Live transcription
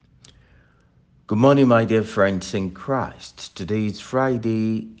Good morning, my dear friends in Christ. Today is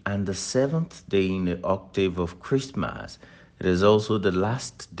Friday and the seventh day in the octave of Christmas. It is also the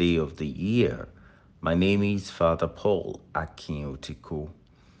last day of the year. My name is Fada Paul Akinotiko.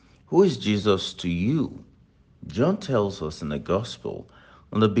 Who is Jesus to you? John tells us in the Gospel,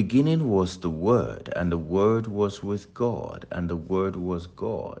 in the beginning was the Word, and the Word was with God, and the Word was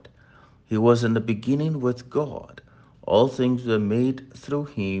God. He was in the beginning with God. All things were made through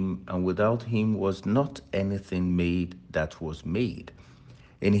him, and without him was not anything made that was made.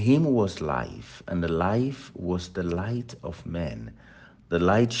 In him was life, and the life was the light of men. The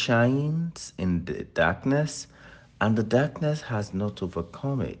light shines in the darkness, and the darkness has not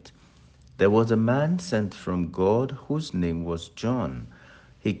overcome it. There was a man sent from God whose name was John.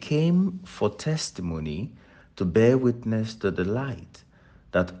 He came for testimony to bear witness to the light,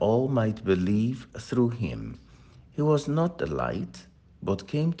 that all might believe through him. He was not the light, but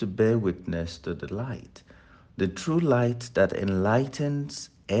came to bear witness to the light. The true light that enlightens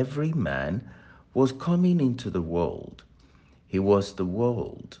every man was coming into the world. He was the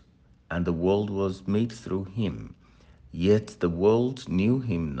world, and the world was made through him. Yet the world knew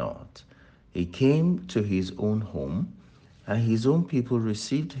him not. He came to his own home, and his own people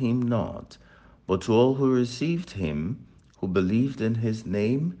received him not. But to all who received him, who believed in his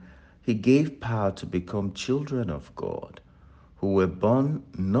name, he gave power to become children of God, who were born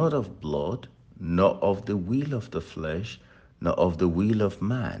not of blood, nor of the will of the flesh, nor of the will of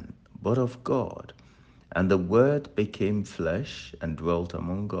man, but of God. And the Word became flesh and dwelt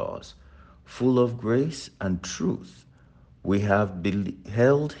among us, full of grace and truth. We have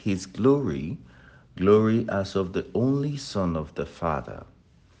beheld his glory, glory as of the only Son of the Father.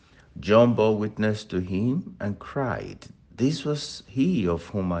 John bore witness to him and cried, "This was he of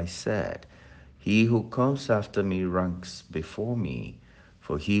whom I said, he who comes after me ranks before me,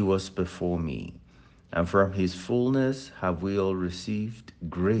 for he was before me." And from his fullness have we all received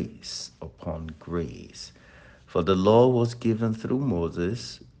grace upon grace. For the law was given through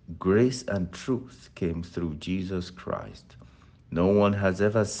Moses, grace and truth came through Jesus Christ. No one has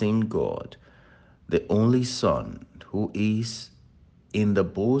ever seen God, the only Son, who is in the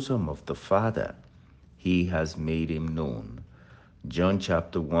bosom of the Father. He has made him known. John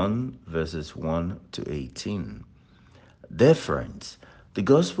chapter 1, verses 1 to 18. Dear friends, the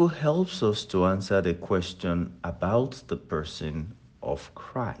gospel helps us to answer the question about the person of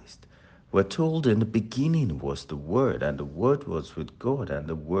Christ. We're told in the beginning was the Word, and the Word was with God, and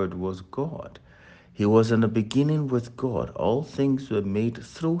the Word was God. He was in the beginning with God. All things were made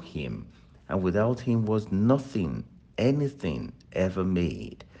through him, and without him was nothing, anything ever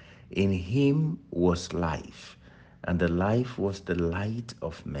made. In him was life, and the life was the light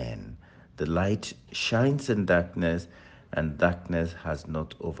of men. The light shines in darkness, and darkness has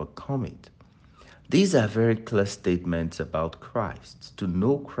not overcome it. These are very clear statements about Christ. To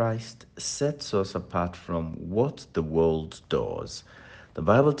know Christ sets us apart from what the world does. The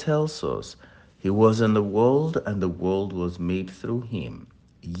Bible tells us he was in the world, and the world was made through him.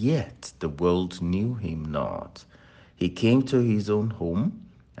 Yet the world knew him not. He came to his own home,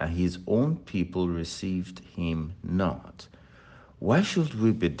 and his own people received him not. Why should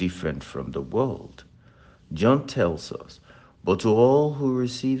we be different from the world? John tells us, "But to all who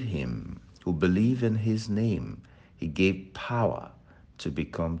receive him, who believe in his name, he gave power to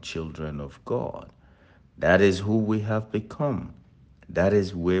become children of God." That is who we have become. That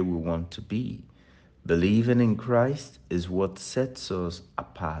is where we want to be. Believing in Christ is what sets us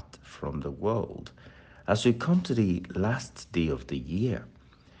apart from the world. As we come to the last day of the year,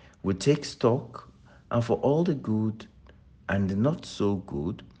 we take stock, and for all the good and the not so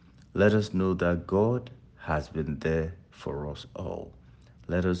good, let us know that God has been there for us all.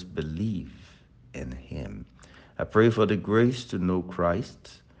 Let us believe in him. I pray for the grace to know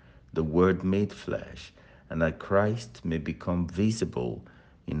Christ, the Word made flesh, and that Christ may become visible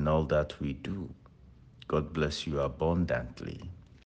in all that we do. God bless you abundantly.